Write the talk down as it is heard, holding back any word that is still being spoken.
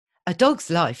A Dog's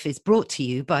Life is brought to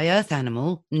you by Earth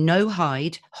Animal No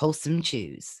Hide Wholesome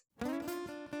Chews.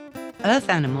 Earth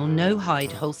Animal No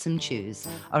Hide Wholesome Chews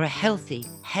are a healthy,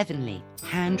 heavenly,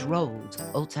 hand-rolled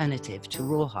alternative to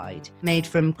rawhide, made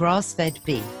from grass-fed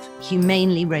beef,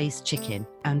 humanely raised chicken,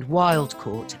 and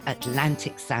wild-caught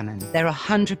Atlantic salmon. They're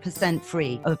 100%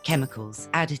 free of chemicals,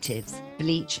 additives,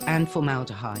 bleach, and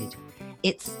formaldehyde.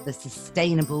 It's the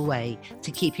sustainable way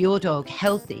to keep your dog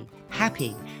healthy,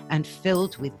 happy, and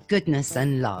filled with goodness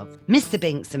and love. Mr.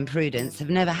 Binks and Prudence have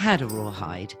never had a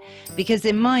rawhide because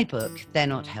in my book, they're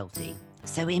not healthy.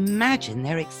 So imagine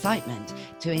their excitement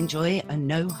to enjoy a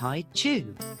no-hide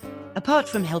chew. Apart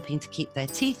from helping to keep their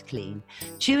teeth clean,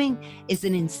 chewing is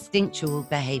an instinctual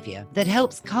behaviour that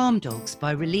helps calm dogs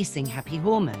by releasing happy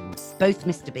hormones. Both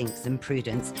Mr. Binks and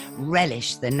Prudence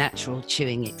relish the natural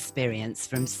chewing experience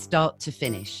from start to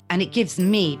finish, and it gives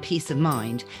me peace of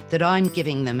mind that I'm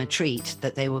giving them a treat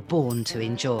that they were born to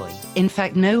enjoy. In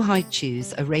fact, no-hide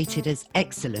chews are rated as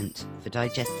excellent for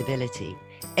digestibility,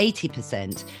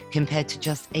 80% compared to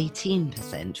just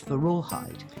 18% for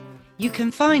rawhide. You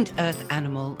can find Earth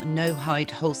Animal No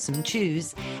Hide Wholesome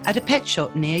Chews at a pet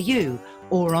shop near you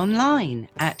or online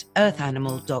at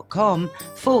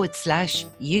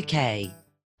earthanimal.com/UK.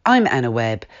 I'm Anna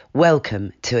Webb.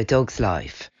 Welcome to A Dog's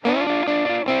Life.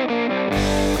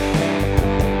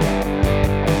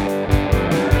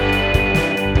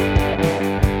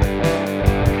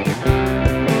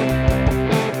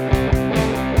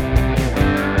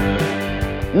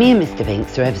 Me and Mr.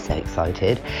 Binks are ever so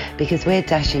excited because we're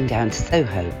dashing down to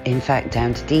Soho, in fact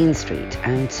down to Dean Street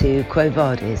and to Quo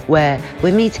Vadis, where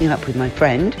we're meeting up with my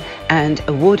friend and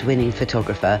award-winning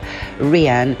photographer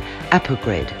Rhian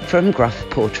from Gruff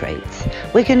Portraits.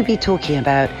 We're going to be talking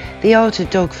about the art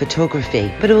of dog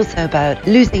photography, but also about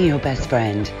losing your best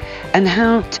friend and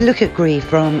how to look at grief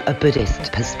from a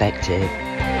Buddhist perspective.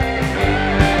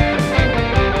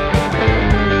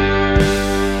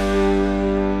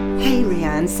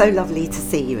 So lovely to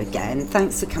see you again.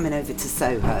 Thanks for coming over to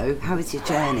Soho. How was your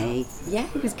journey? Yeah,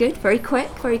 it was good. Very quick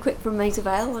from Maida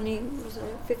Vale. Only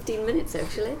 15 minutes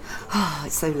actually. Oh,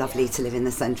 it's so lovely to live in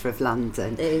the centre of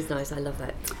London. It is nice. I love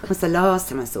it. It was the last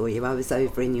time I saw you. I was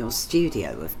over in your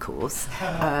studio, of course.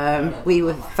 We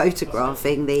were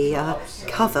photographing the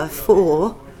cover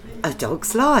for A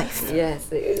Dog's Life.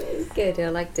 Yes, it was good. I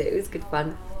liked it. It was good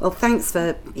fun. Well, thanks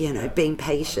for, being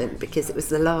patient because it was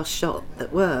the last shot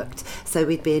that worked. So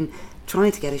we'd been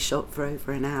trying to get a shot for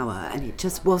over an hour and it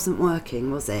just wasn't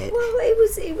working, was it? Well,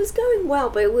 it was going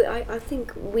well, but I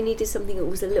think we needed something that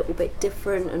was a little bit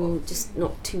different and just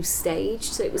not too staged.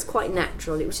 So it was quite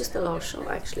natural. It was just the last shot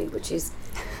actually, which is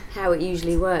how it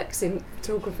usually works in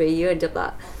photography. You end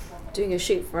up doing a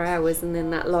shoot for hours and then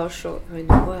that last shot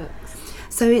kind of works.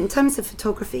 So in terms of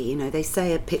photography, they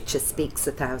say a picture speaks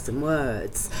 1,000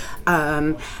 words.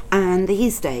 And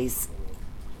these days,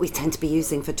 we tend to be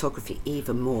using photography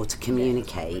even more to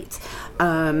communicate.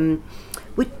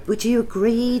 Would you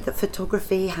agree that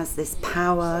photography has this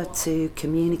power to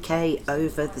communicate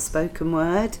over the spoken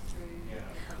word?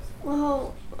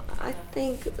 Well, I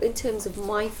think in terms of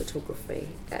my photography,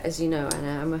 as you know,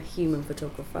 Anna, I'm a human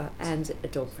photographer and a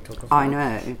dog photographer. I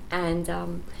know. And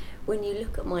when you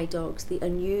look at my dogs, the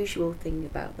unusual thing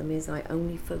about them is I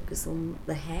only focus on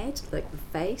the head, like the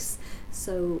face.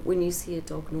 So when you see a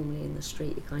dog normally in the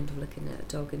street, you're kind of looking at a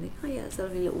dog and think, oh yeah, it's a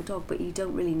lovely little dog, but you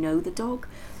don't really know the dog.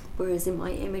 Whereas in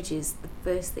my images, the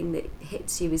first thing that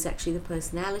hits you is actually the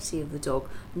personality of the dog,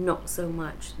 not so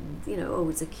much, oh,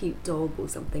 it's a cute dog or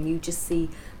something. You just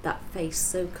see that face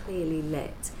so clearly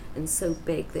lit and so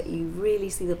big that you really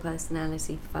see the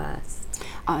personality first.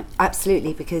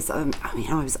 Absolutely, because I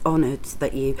was honoured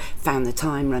that you found the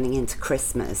time running into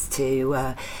Christmas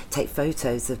to take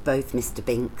photos of both Mr.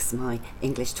 Binks, my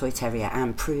English toy terrier,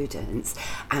 and Prudence.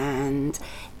 And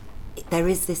there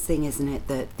is this thing, isn't it,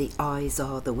 that the eyes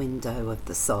are the window of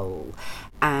the soul.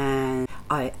 And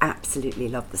I absolutely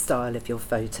love the style of your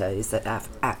photos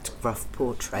at Gruff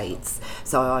Portraits.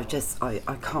 So I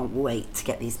can't wait to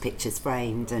get these pictures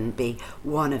framed and be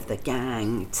one of the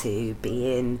gang to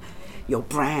be in your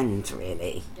brand,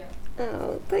 really.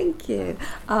 Oh, thank you.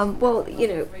 Well,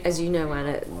 as you know,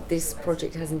 Anna, this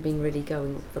project hasn't been really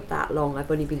going for that long.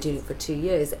 I've only been doing it for 2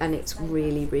 years, and it's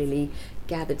really, really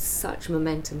gathered such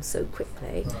momentum so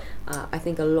quickly. I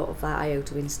think a lot of that I owe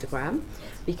to Instagram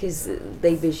because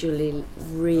they visually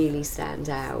really stand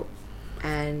out,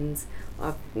 and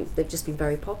they've just been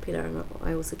very popular. And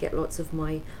I also get lots of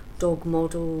my dog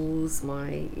models,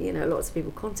 lots of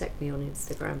people contact me on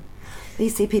Instagram. You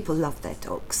see, people love their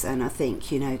dogs, and I think,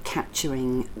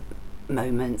 capturing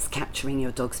moments, capturing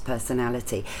your dog's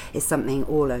personality, is something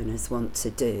all owners want to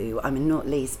do. I mean, not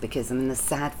least because, I mean, the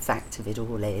sad fact of it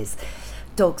all is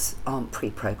dogs aren't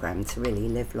pre-programmed to really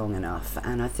live long enough,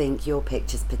 and I think your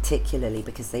pictures, particularly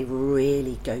because they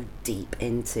really go deep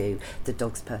into the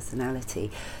dog's personality,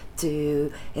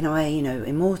 do in a way,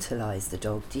 immortalise the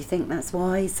dog. Do you think that's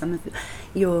why some of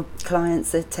your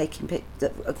clients are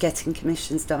getting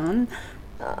commissions done?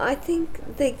 I think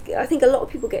a lot of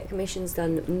people get commissions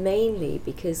done mainly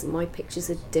because my pictures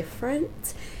are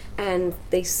different, and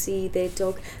they see their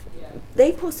dog.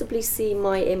 They possibly see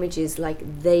my images like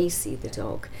they see the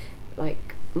dog.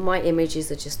 Like, my images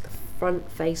are just the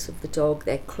front face of the dog,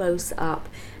 they're close up,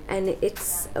 and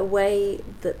it's a way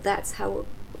that's how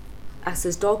us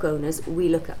as dog owners, we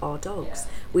look at our dogs.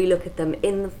 We look at them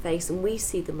in the face and we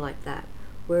see them like that.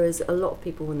 Whereas a lot of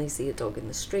people, when they see a dog in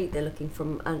the street, they're looking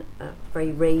from a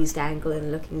very raised angle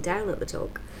and looking down at the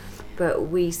dog. But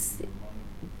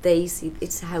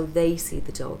it's how they see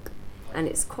the dog. And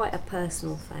it's quite a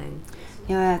personal thing.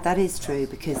 Yeah, that is true,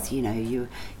 because you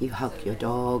hug your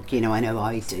dog, I know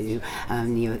I do,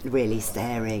 you're really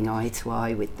staring eye to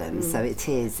eye with them, so it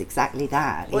is exactly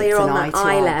that. Well, it's you're on an the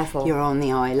eye level. You're on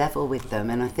the eye level with them,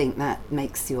 and I think that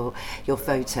makes your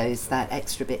photos that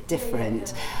extra bit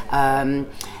different.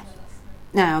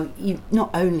 Now, you not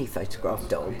only photograph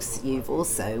dogs, you've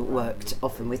also worked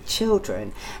often with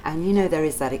children. And there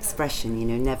is that expression,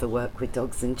 never work with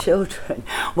dogs and children.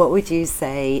 What would you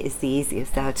say is the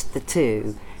easiest out of the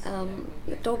two?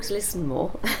 Dogs listen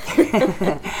more.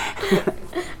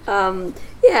 I'd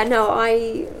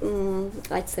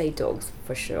say dogs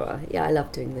for sure. Yeah, I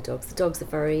love doing the dogs. The dogs are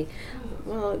very,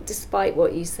 well, despite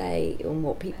what you say and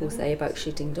what people say about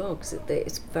shooting dogs,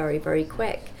 it's very, very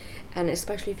quick. And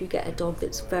especially if you get a dog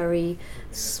that's very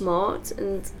smart,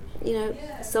 and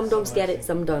some dogs get it,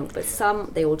 some don't, but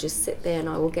some, they will just sit there and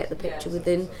I will get the picture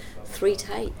within 3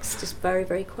 takes, just very,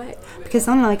 very quick. Because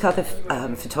unlike other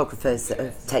photographers that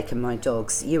have taken my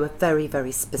dogs, you were very,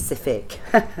 very specific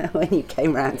when you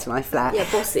came round to my flat. Yeah,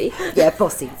 bossy. Yeah,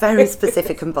 bossy. Very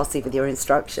specific and bossy with your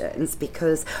instructions,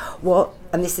 because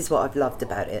and this is what I've loved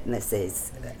about it, and this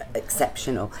is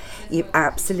exceptional, you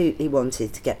absolutely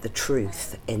wanted to get the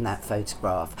truth in that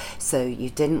photograph. So you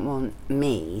didn't want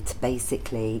me to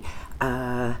basically,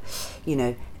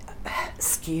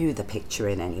 skew the picture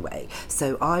in any way.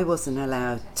 So I wasn't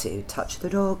allowed to touch the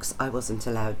dogs, I wasn't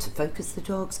allowed to focus the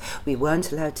dogs, we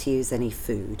weren't allowed to use any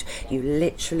food. You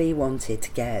literally wanted to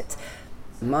get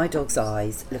my dog's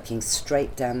eyes looking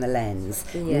straight down the lens,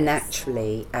 yes,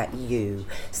 naturally at you.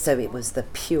 So it was the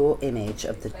pure image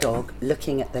of the dog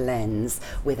looking at the lens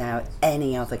without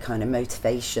any other kind of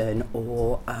motivation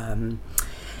or,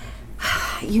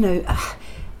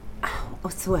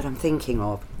 what's the word I'm thinking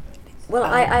of? Well,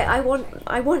 I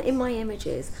want in my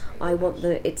images, I want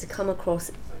it to come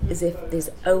across as if there's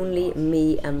only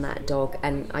me and that dog,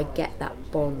 and I get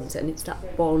that bond, and it's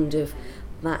that bond of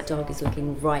that dog is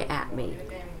looking right at me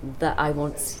that I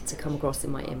want to come across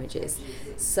in my images.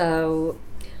 So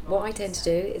what I tend to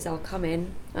do is I'll come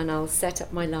in and I'll set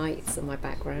up my lights and my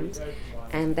background,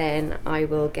 and then I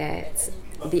will get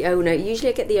the owner, usually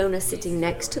I get the owner sitting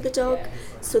next to the dog,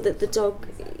 so that the dog,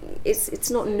 it's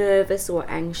not nervous or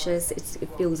anxious, it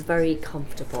feels very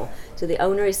comfortable. So the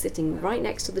owner is sitting right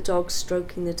next to the dog,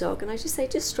 stroking the dog, and I just say,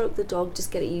 just stroke the dog, just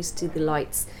get it used to the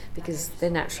lights, because they're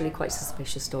naturally quite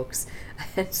suspicious dogs,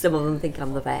 and some of them think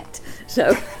I'm the vet,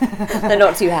 so they're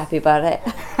not too happy about it.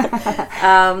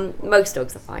 Most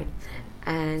dogs are fine,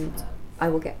 and I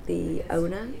will get the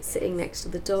owner sitting next to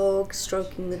the dog,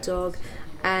 stroking the dog,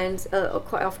 and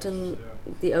quite often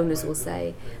the owners will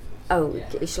say, oh,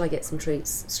 shall I get some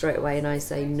treats straight away? And I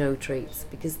say no treats,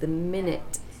 because the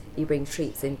minute you bring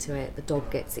treats into it, the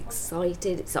dog gets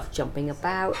excited, it starts jumping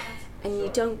about, and you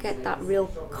don't get that real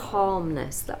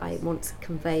calmness that I want to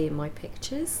convey in my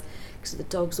pictures, because the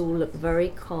dogs all look very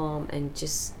calm and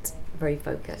just very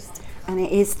focused. And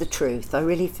it is the truth. I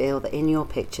really feel that in your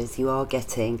pictures you are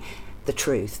getting the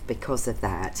truth because of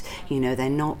that. They're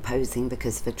not posing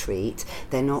because of a treat,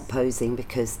 they're not posing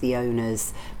because the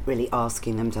owner's really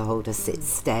asking them to hold a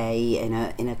stay in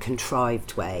a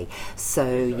contrived way.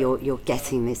 So you're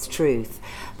getting this truth.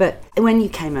 But when you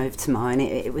came over to mine,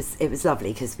 it was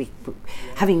lovely, because we,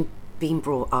 having been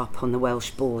brought up on the Welsh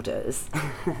borders,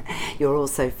 you're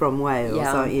also from Wales,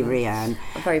 aren't you, Rhian?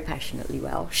 I'm very passionately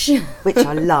Welsh. Which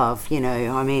I love,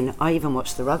 I mean, I even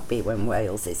watch the rugby when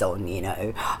Wales is on,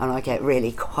 and I get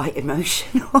really quite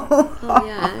emotional. Oh,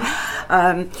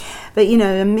 yeah. But,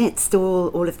 amidst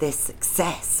all of this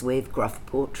success with gruff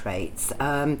portraits,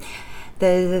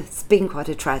 there's been quite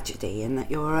a tragedy in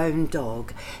that your own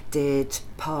dog did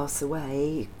pass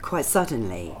away quite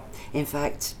suddenly. In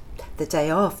fact, the day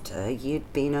after,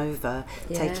 you'd been over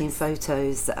taking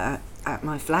photos at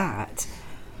my flat.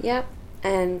 Yep.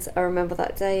 And I remember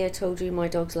that day I told you my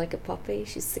dog's like a puppy.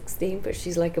 She's 16, but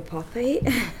she's like a puppy.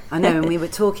 I know, and we were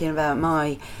talking about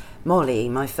my Molly,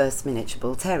 my first miniature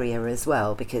bull terrier as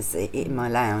well, because in my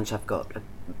lounge I've got a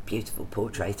beautiful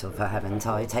portrait of her, haven't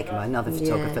I, taken by another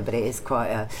photographer, but it is quite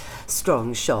a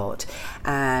strong shot.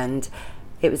 And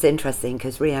it was interesting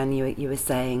because Rhian, you were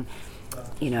saying,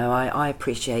 you know, I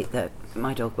appreciate that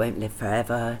my dog won't live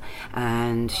forever,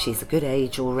 and she's a good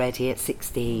age already at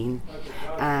 16,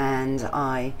 and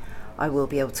I will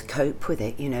be able to cope with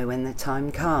it, you know, when the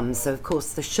time comes. So of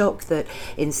course the shock that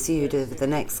ensued over the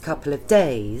next couple of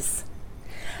days.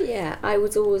 Yeah, I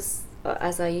was always,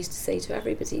 as I used to say to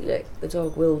everybody, look, the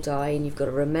dog will die, and you've got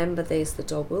to remember this, the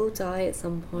dog will die at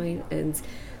some point. And,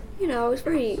 you know, I was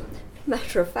very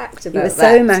matter of fact about that. You were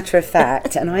so matter of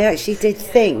fact, and I actually did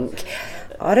think,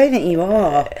 I don't think you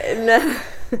are. No.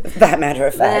 That matter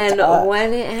of fact. Then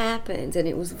when it happened, and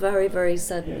it was very, very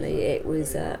suddenly, it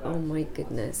was, oh my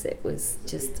goodness, it was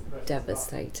just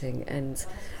devastating. And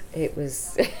it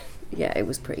was, yeah, it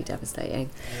was pretty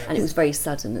devastating. And it was very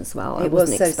sudden as well. I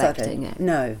wasn't expecting it.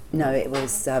 No, it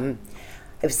was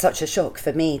such a shock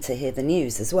for me to hear the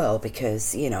news as well,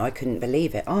 because, you know, I couldn't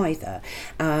believe it either.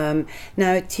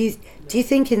 Now, do you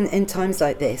think in times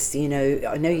like this, you know,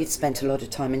 I know you'd spent a lot of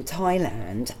time in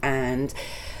Thailand, and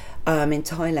in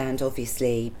Thailand,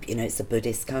 obviously, you know, it's a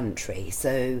Buddhist country,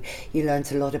 so you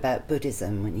learnt a lot about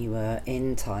Buddhism when you were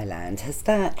in Thailand. Has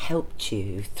that helped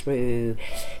you through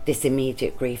this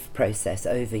immediate grief process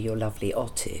over your lovely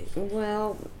Ottu?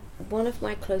 Well, one of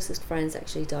my closest friends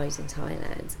actually died in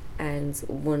Thailand, and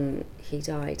when he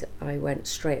died, I went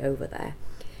straight over there.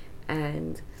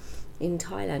 And in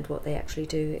Thailand, what they actually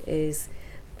do is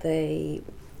they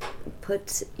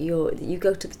you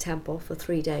go to the temple for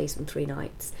 3 days and 3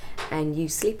 nights, and you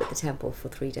sleep at the temple for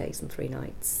 3 days and 3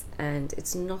 nights, and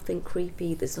it's nothing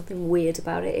creepy, there's nothing weird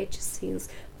about it, it just seems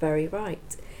very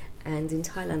right. And in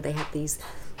Thailand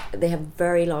they have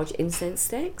very large incense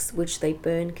sticks which they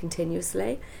burn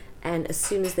continuously, and as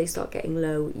soon as they start getting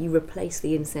low, you replace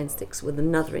the incense sticks with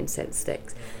another incense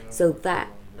stick, so that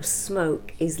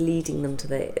smoke is leading them to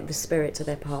the spirit to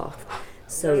their path.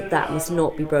 So that must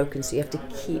not be broken, so you have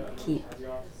to keep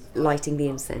lighting the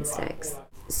incense sticks.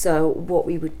 So what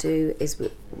we would do is,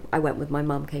 I went with my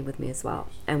mum, came with me as well,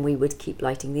 and we would keep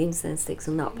lighting the incense sticks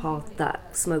on that path.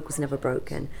 That smoke was never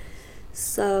broken.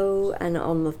 So, and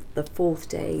on the 4th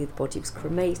day, the body was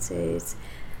cremated,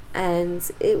 and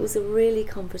it was a really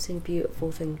comforting,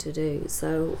 beautiful thing to do.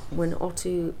 So when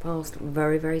Ottu passed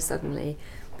very, very suddenly,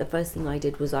 the first thing I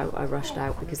did was I rushed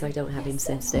out because I don't have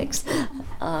incense sticks.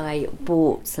 I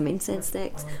bought some incense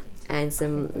sticks and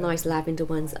some nice lavender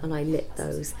ones, and I lit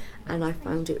those, and I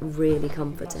found it really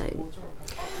comforting.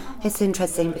 It's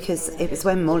interesting because it was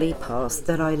when Molly passed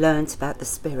that I learnt about the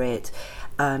spirit,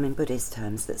 in Buddhist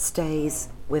terms, that stays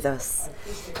with us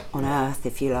on earth,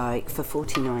 if you like, for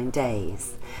 49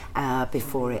 days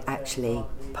before it actually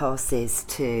passes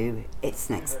to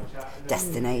its next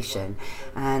destination.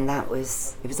 And it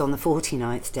was on the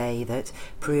 49th day that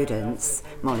Prudence,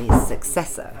 Molly's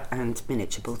successor and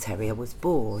miniature bull terrier, was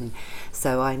born.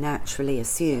 So I naturally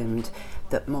assumed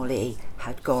that Molly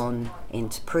had gone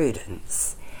into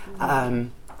Prudence.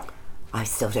 I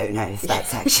still don't know if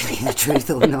that's actually the truth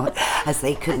or not, as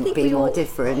they couldn't be more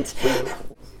different.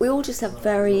 We all just have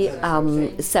very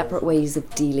separate ways of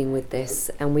dealing with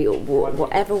this, and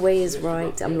whatever way is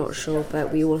right, I'm not sure,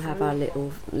 but we all have our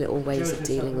little ways of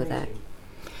dealing with it.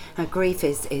 Grief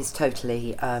is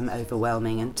totally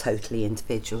overwhelming and totally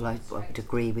individual. I would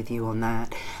agree with you on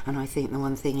that. And I think the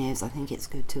one thing is, I think it's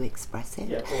good to express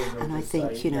it. And I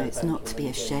think, you know, it's not to be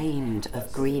ashamed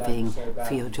of grieving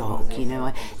for your dog. You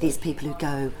know, these people who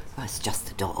go, oh, it's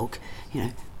just a dog, you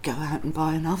know, go out and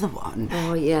buy another one.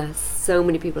 Oh, yes. So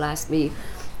many people ask me,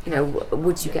 you know,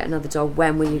 would you get another dog?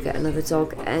 When will you get another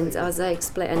dog? And as I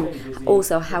explain, and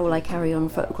also how will I carry on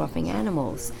photographing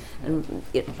animals? And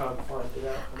you know,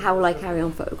 how will I carry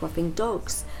on photographing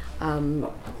dogs?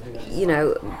 You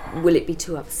know, will it be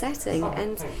too upsetting?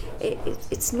 And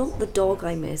it's not the dog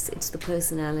I miss, it's the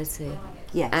personality.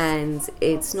 Yes. And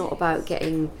it's not about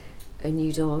getting a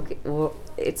new dog, or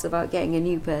it's about getting a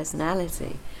new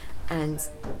personality. And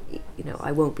you know,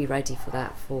 I won't be ready for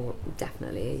that for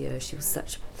definitely a year. She was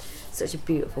such a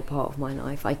beautiful part of my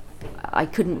life. I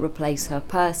couldn't replace her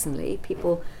personally.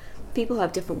 People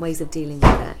have different ways of dealing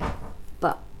with it,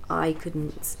 but I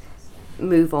couldn't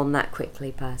move on that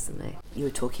quickly personally. You were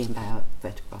talking about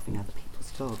photographing other people.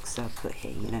 dogs I've put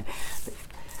here, but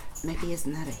maybe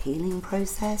isn't that a healing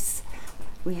process,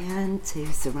 Rhian, to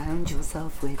surround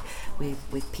yourself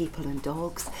with people and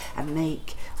dogs and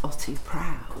make Otto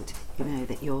proud,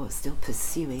 that you're still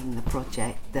pursuing the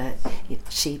project that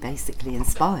she basically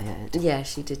inspired. Yeah,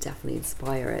 she did definitely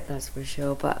inspire it, that's for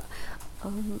sure. But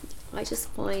I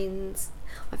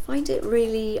find it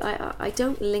really, I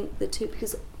don't link the two,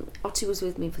 because Otto was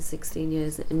with me for 16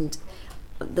 years and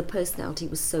the personality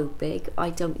was so big.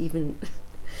 I don't even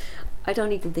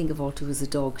think of Otto as a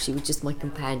dog. She was just my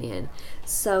companion.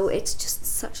 So it's just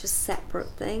such a separate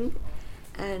thing.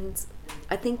 And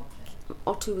I think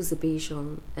Otto was a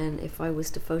Bichon, and if I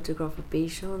was to photograph a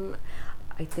Bichon,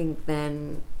 I think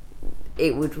then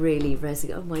it would really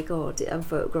resonate. Oh my God, I'm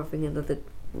photographing another,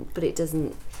 but it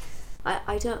doesn't.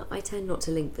 I tend not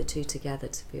to link the two together,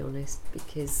 to be honest,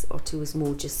 because Otto was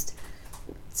more just,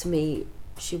 to me,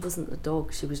 she wasn't a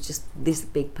dog, she was just this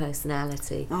big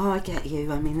personality. Oh, I get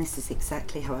you. I mean, this is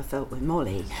exactly how I felt with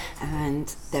Molly, and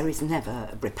there is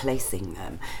never replacing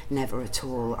them, never at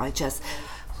all.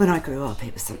 When I grew up,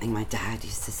 it was something my dad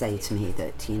used to say to me,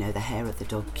 that, the hair of the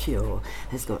dog cure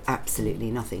has got absolutely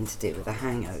nothing to do with a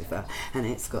hangover, and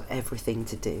it's got everything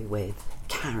to do with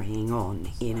carrying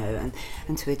on,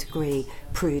 and to a degree,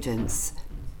 Prudence,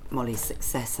 Molly's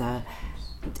successor,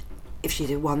 if she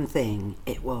did one thing,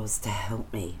 it was to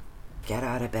help me get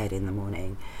out of bed in the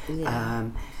morning,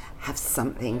 have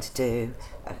something to do,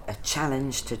 a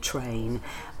challenge to train,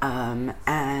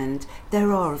 and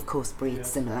there are, of course, breed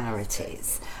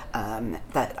similarities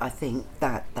that I think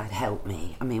that helped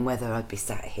me. I mean, whether I'd be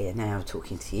sat here now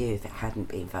talking to you if it hadn't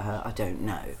been for her, I don't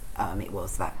know. It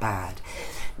was that bad.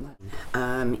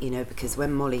 Because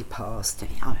when Molly passed,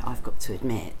 I've got to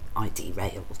admit, I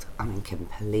derailed. I mean,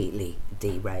 completely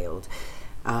derailed.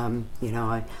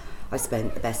 I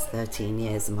spent the best 13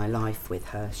 years of my life with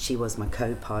her. She was my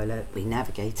co-pilot. We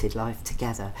navigated life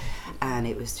together, and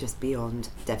it was just beyond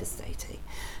devastating.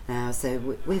 Now,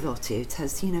 so with Otto, tell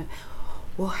us,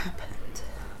 what happened?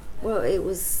 Well, it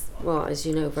was, as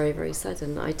you know, very, very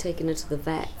sudden. I'd taken her to the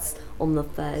vets on the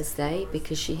Thursday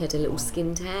because she had a little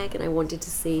skin tag, and I wanted to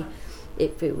see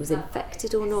if it was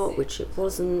infected or not, which it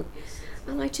wasn't.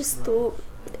 And I just thought,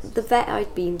 the vet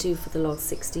I'd been to for the last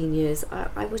 16 years,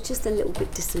 I was just a little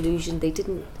bit disillusioned. They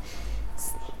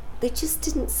just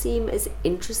didn't seem as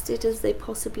interested as they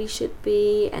possibly should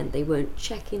be, and they weren't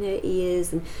checking her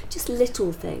ears and just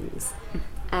little things.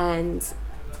 And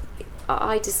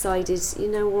I decided, you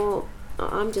know what,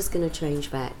 I'm just going to change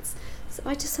vets. So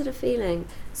I just had a feeling.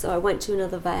 So I went to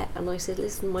another vet and I said,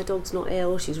 listen, my dog's not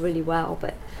ill, she's really well,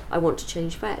 but I want to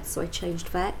change vets. So I changed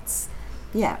vets.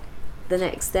 Yeah. The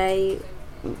next day,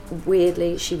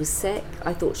 weirdly, she was sick.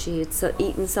 I thought she had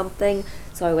eaten something,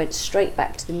 so I went straight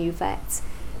back to the new vet,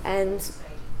 and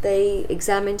they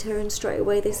examined her, and straight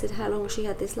away they said how long she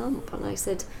had this lump. And I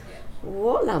said,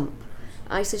 what lump?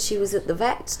 I said, she was at the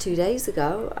vet 2 days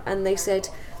ago, and they said,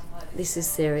 this is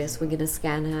serious, we're going to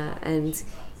scan her. And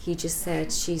he just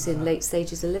said, she's in late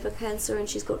stages of liver cancer and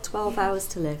she's got 12 hours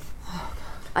to live.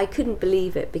 I couldn't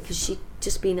believe it, because she'd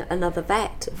just been at another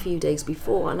vet a few days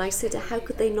before, and I said, how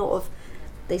could they not have?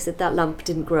 They said that lump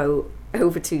didn't grow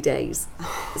over 2 days.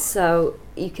 So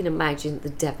you can imagine the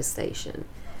devastation.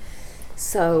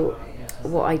 So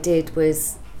what I did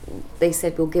was, they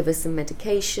said, we'll give her some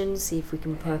medication, see if we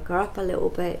can perk her up a little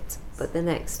bit. But the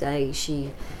next day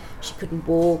she couldn't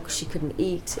walk, she couldn't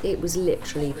eat. It was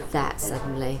literally that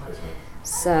suddenly.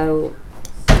 So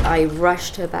I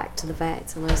rushed her back to the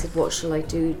vet, and I said, what shall I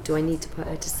do? Do I need to put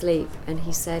her to sleep? And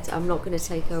he said, I'm not going to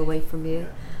take her away from you.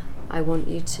 I want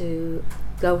you to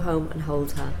go home and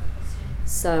hold her.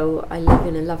 So I live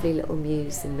in a lovely little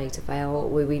mews in Maida Vale,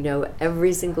 where we know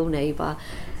every single neighbour,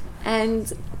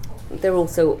 and they're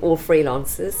also all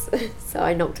freelancers. So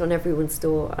I knocked on everyone's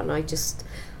door, and I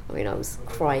was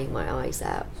crying my eyes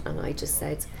out, and I just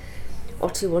said, I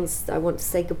want to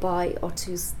say goodbye.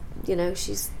 Otto's,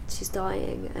 she's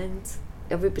dying, and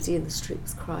everybody in the street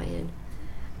was crying.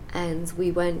 And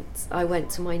I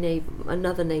went to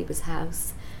another neighbour's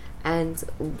house, and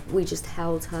we just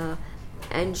held her,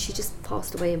 and she just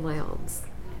passed away in my arms.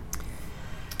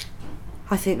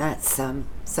 I think that's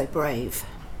so brave.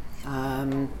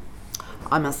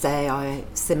 I must say, I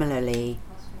similarly,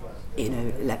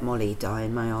 let Molly die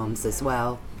in my arms as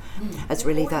well. As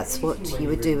really, that's what you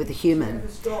would do with a human.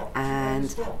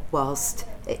 And whilst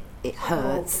it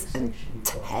hurts and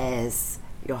tears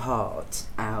your heart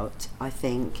out, I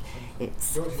think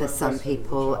it's, for some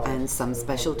people and some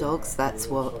special dogs, that's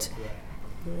what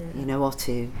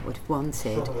Otto would have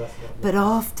wanted. But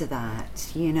after that,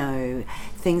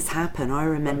 things happen. I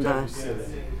remember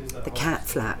the cat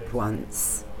flap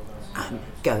once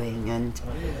going, and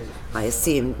I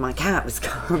assumed my cat was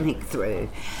coming through,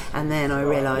 and then I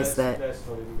realised that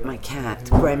my cat,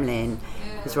 Gremlin,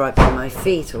 was right by my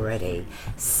feet already.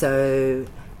 So,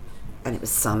 and it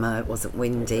was summer, it wasn't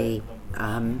windy,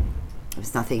 there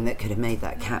was nothing that could have made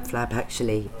that cat flap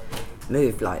actually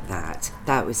move like that.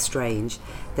 That was strange.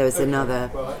 There was another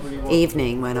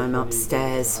evening when I'm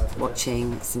upstairs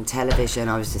watching some television.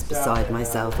 I was just beside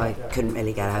myself. I couldn't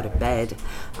really get out of bed.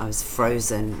 I was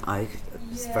frozen.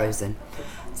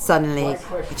 Suddenly,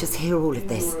 I just hear all of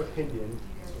this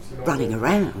running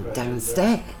around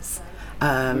downstairs.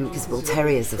 Because bull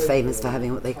terriers are famous for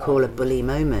having what they call a bully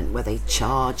moment, where they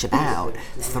charge about,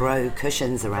 throw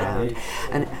cushions around,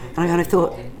 and I kind of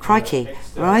thought, crikey,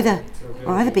 we're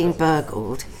either being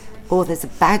burgled, or there's a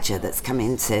badger that's come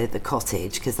into the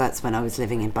cottage, because that's when I was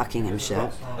living in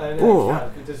Buckinghamshire,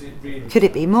 or could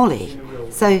it be Molly?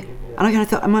 So, and I kind of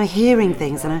thought, am I hearing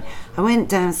things? And I went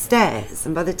downstairs,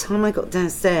 and by the time I got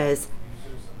downstairs,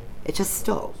 it just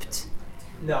stopped.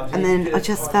 And then I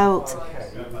just felt,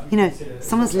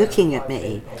 someone's looking at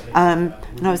me. And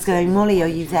I was going, Molly, are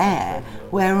you there?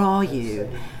 Where are you?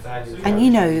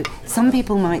 And, some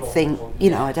people might think,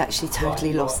 I'd actually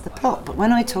totally lost the plot. But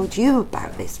when I told you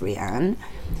about this, Rhian,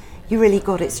 you really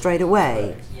got it straight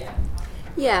away.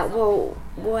 Yeah, well,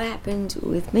 what happened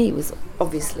with me was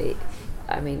obviously,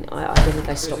 I don't think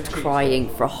I stopped crying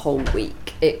for a whole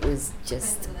week. It was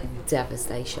just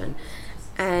devastation.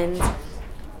 And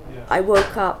I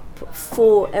woke up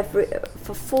for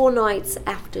 4 nights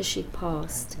after she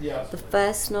passed. The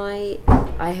first night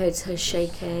I heard her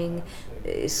shaking,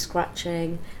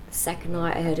 scratching. The second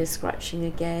night I heard her scratching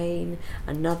again.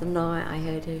 Another night I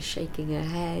heard her shaking her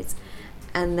head.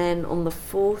 And then on the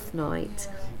 4th night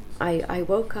I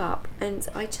woke up and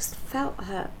I just felt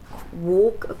her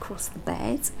walk across the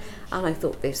bed, and I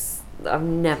thought I've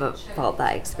never felt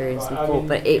that experience before,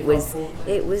 but it was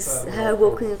her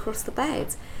walking across the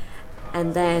bed.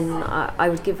 And then I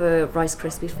would give her Rice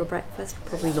Krispies for breakfast.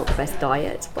 Probably not the best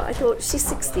diet, but I thought she's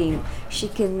 16. She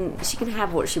can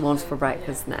have what she wants for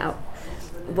breakfast now.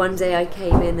 One day I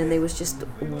came in and there was just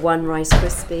one Rice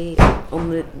Krispie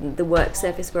on the work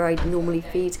surface where I'd normally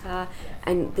feed her,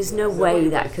 and there's no way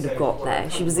that could have got there.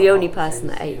 She was the only person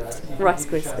that ate Rice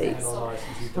Krispies.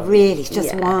 Really?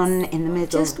 Just one in the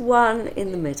middle? Just one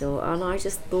in the middle, and I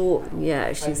just thought,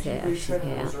 yeah, she's here.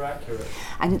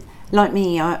 And like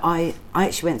me, I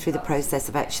actually went through the process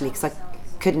of because I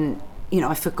couldn't,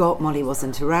 I forgot Molly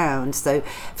wasn't around. So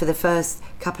for the first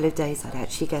couple of days, I'd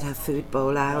actually get her food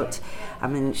bowl out.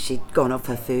 She'd gone off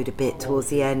her food a bit towards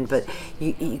the end, but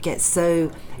you get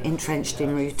so entrenched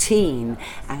in routine.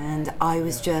 And I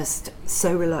was just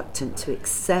so reluctant to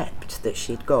accept that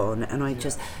she'd gone, and I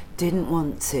just didn't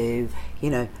want to,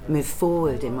 move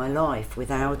forward in my life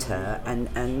without her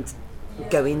and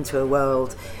go into a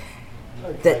world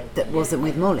that wasn't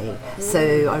with Molly.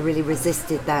 So I really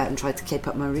resisted that and tried to keep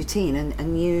up my routine,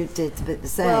 and you did a bit the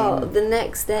same. Well, the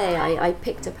next day I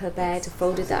picked up her bed,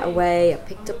 folded that away, I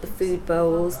picked up the food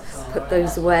bowls, put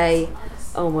those away.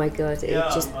 Oh my god, it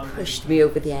just pushed me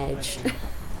over the edge.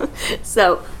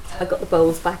 So I got the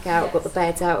bowls back out, got the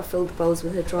bed out, filled the bowls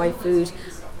with her dry food.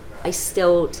 I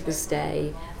still, to this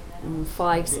day,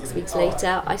 5-6 weeks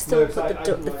later, I still put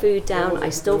the food down, I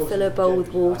still fill her bowl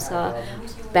with water,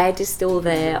 bed is still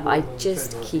there, I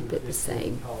just keep it the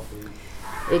same.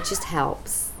 It just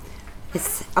helps.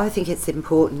 I think it's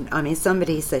important.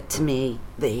 Somebody said to me,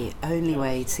 the only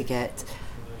way to get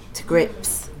to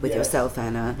grips with yourself,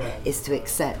 Anna, is to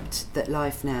accept that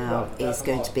life now is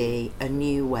going to be a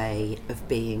new way of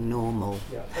being normal.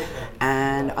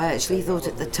 And I actually thought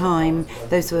at the time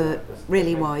those were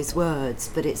really wise words,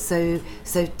 but it's so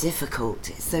difficult.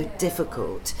 It's so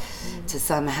difficult to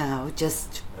somehow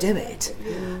just do it.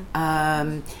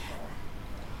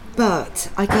 But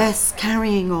I guess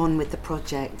carrying on with the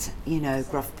project,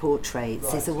 Gruff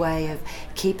Portraits, is a way of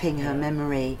keeping her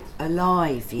memory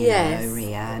alive, you know,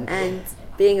 Rhian. And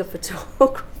being a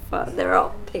photographer, there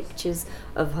are pictures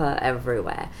of her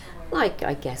everywhere, like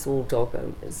I guess all dog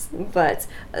owners, but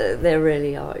there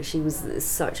really are. She was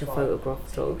such a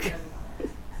photograph dog.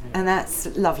 And that's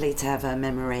lovely to have her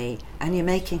memory, and you're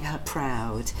making her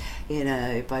proud,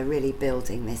 by really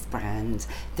building this brand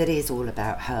that is all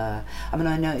about her. I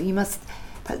know you must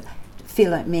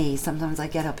feel like me. Sometimes I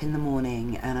get up in the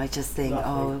morning and I just think,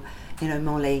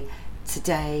 Molly,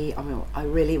 today I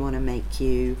really want to make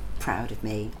you proud of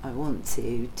me. I want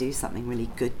to do something really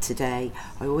good today.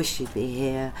 I wish she'd be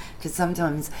here, because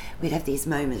sometimes we'd have these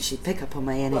moments, she'd pick up on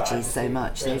my energy so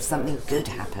much that if something good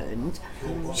happened,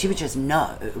 she would just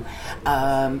know,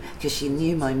 because she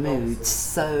knew my mood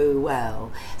so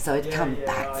well. So I'd come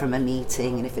back from a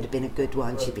meeting, and if it had been a good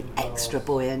one, she'd be extra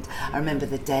buoyant. I remember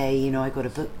the day, you know, I got a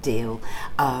book deal.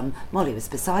 Molly was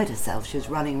beside herself. She was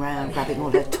running around, grabbing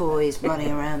all her toys,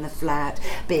 running around the flat,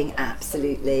 being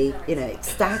absolutely, you know,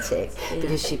 ecstatic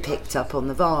because she picked up on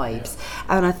the vibes.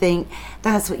 And I think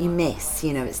that's what you miss,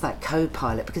 you know, it's that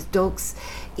co-pilot, because dogs,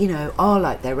 you know, are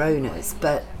like their owners,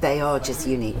 but they are just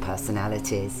unique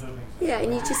personalities. Yeah,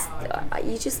 and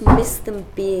you just miss them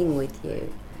being with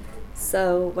you.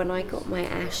 So when I got my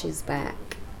ashes back,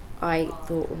 I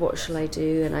thought, what shall I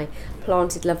do? And I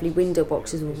planted lovely window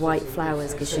boxes with white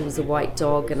flowers because she was a white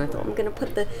dog, and I thought, I'm going to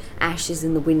put the ashes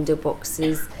in the window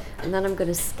boxes and then I'm going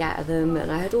to scatter them,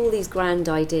 and I had all these grand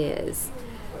ideas.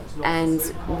 And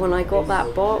when I got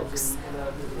that box,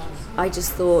 I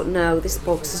just thought, no, this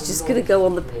box is just going to go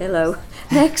on the pillow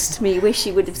next to me where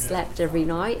she would have slept every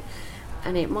night.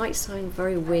 And it might sound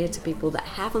very weird to people that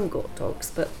haven't got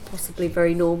dogs, but possibly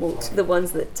very normal to the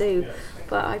ones that do.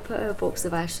 But I put her box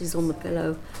of ashes on the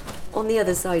pillow on the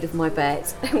other side of my bed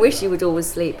where she would always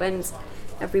sleep. And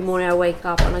every morning I wake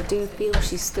up and I do feel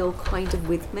she's still kind of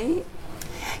with me.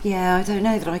 Yeah, I don't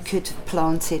know that I could have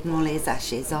planted Molly's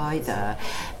ashes either,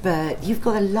 but you've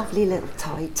got a lovely little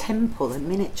Thai temple, a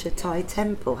miniature Thai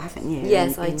temple, haven't you?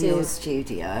 Yes, I in do. Your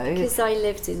studio. Because I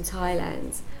lived in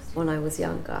Thailand when I was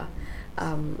younger.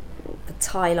 The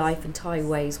Thai life and Thai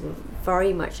ways were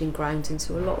very much ingrained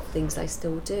into a lot of things I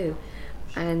still do.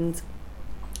 And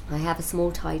I have a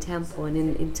small Thai temple, and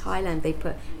in Thailand they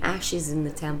put ashes in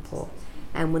the temple,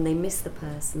 and when they miss the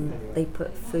person they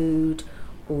put food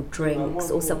or drinks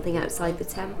or something outside the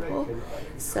temple.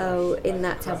 So in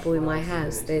that temple in my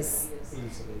house there's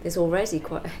already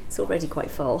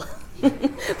quite full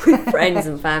with friends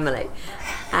and family.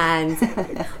 And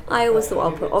I always thought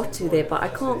I'll put Otto there, but I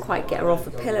can't quite get her off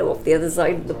the pillow off the other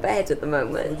side of the bed at the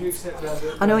moment.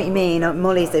 I know what you mean.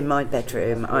 Molly's in my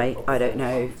bedroom. I don't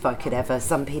know if I could ever.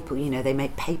 Some people, you know, they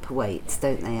make paperweights,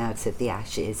 don't they, out of the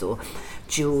ashes, or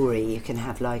jewellery. You can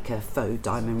have like a faux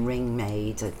diamond ring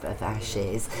made of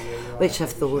ashes, which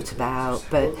I've thought about.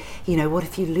 But, you know, what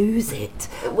if you lose it?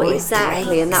 Well,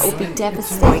 exactly, and that would be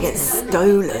devastating. Or it gets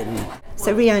stolen.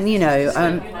 So, Rhian, you know,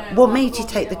 what made you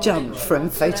take the jump from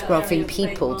photographing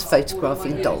people to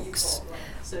photographing dogs?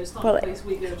 Well,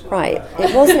 right,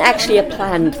 it wasn't actually a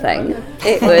planned thing.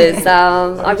 It was,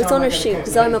 I was on a shoot,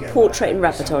 because I'm a portrait and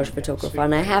reportage photographer,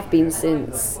 and I have been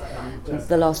since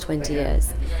the last 20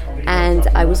 years. And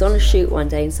I was on a shoot one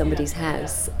day in somebody's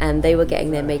house, and they were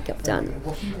getting their makeup done.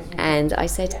 And I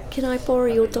said, can I borrow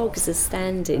your dog as a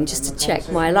stand-in just to check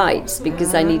my lights,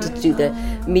 because I needed to do the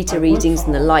meter readings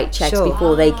and the light checks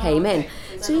before they came in.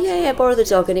 So yeah, borrow the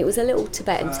dog, and it was a little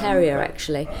Tibetan Terrier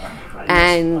actually.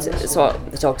 And so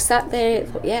the dog sat there,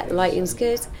 thought, yeah, the lighting's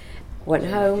good. Went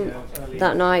home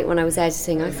that night when I was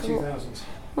editing, I thought,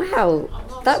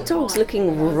 wow, that dog's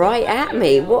looking right at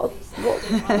me. What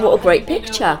a great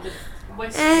picture.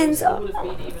 And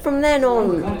from then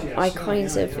on, I kind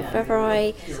of, if ever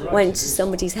I went to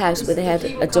somebody's house where they had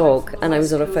a dog and I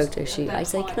was on a photo shoot, I'd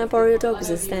say, can I borrow your dog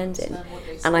as a stand-in?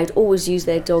 And I'd always use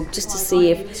their dog just to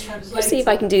see if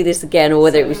I can do this again, or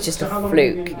whether it was just a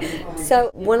fluke. So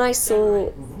when I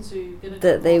saw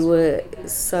that they were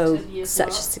such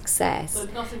a success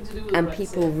and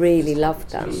people really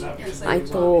loved them, I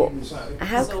thought,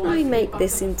 how can I make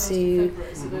this into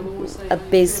a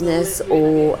business,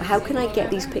 or how can I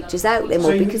get these pictures out there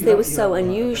more, because they were so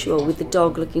unusual with the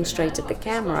dog looking straight at the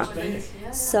camera.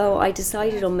 So I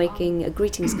decided on making a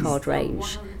greetings card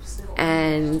range,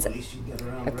 and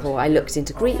I looked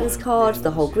into greetings cards,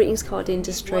 the whole greetings card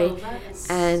industry,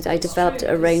 and I developed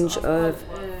a range of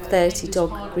 30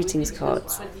 dog greetings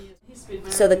cards.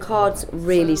 So the cards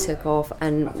really took off,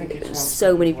 and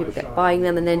so many people kept buying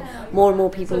them, and then more and more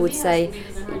people would say,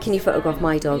 can you photograph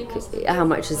my dog? How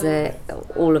much is it?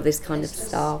 All of this kind of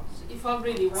stuff.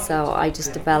 So I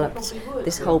just developed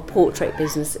this whole portrait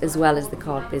business as well as the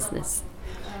card business.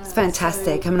 It's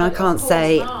fantastic. I mean, I can't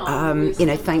say,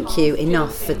 thank you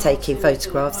enough for taking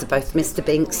photographs of both Mr.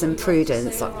 Binks and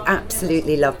Prudence. I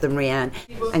absolutely love them, Rhian.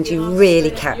 And you really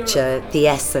capture the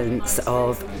essence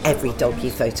of every dog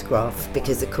you photograph,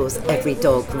 because, of course, every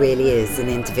dog really is an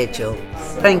individual.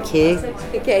 Thank you.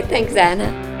 Okay, thanks,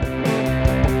 Anna.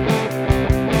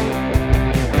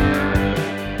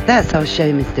 That's our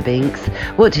show, Mr. Binks.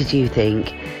 What did you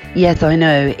think? Yes, I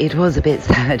know, it was a bit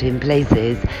sad in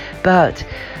places, but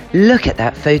look at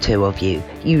that photo of you.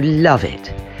 You love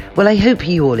it. Well, I hope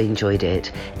you all enjoyed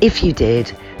it. If you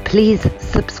did, please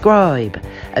subscribe.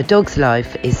 A Dog's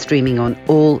Life is streaming on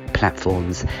all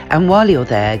platforms. And while you're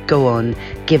there, go on,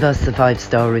 give us a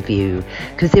 5-star review,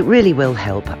 because it really will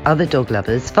help other dog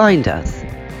lovers find us.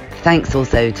 Thanks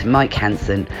also to Mike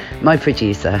Hansen, my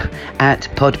producer at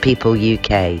Pod People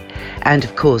UK, and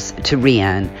of course to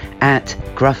Rhian at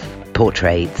Gruff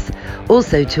Portraits.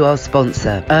 Also to our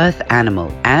sponsor, Earth Animal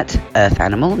at Earth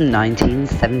Animal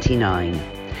 1979.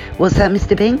 What's that,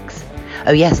 Mr. Binks?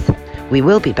 Oh yes, we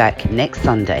will be back next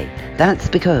Sunday. That's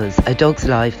because A Dog's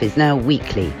Life is now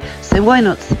weekly, so why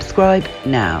not subscribe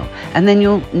now, and then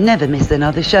you'll never miss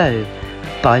another show.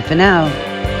 Bye for now.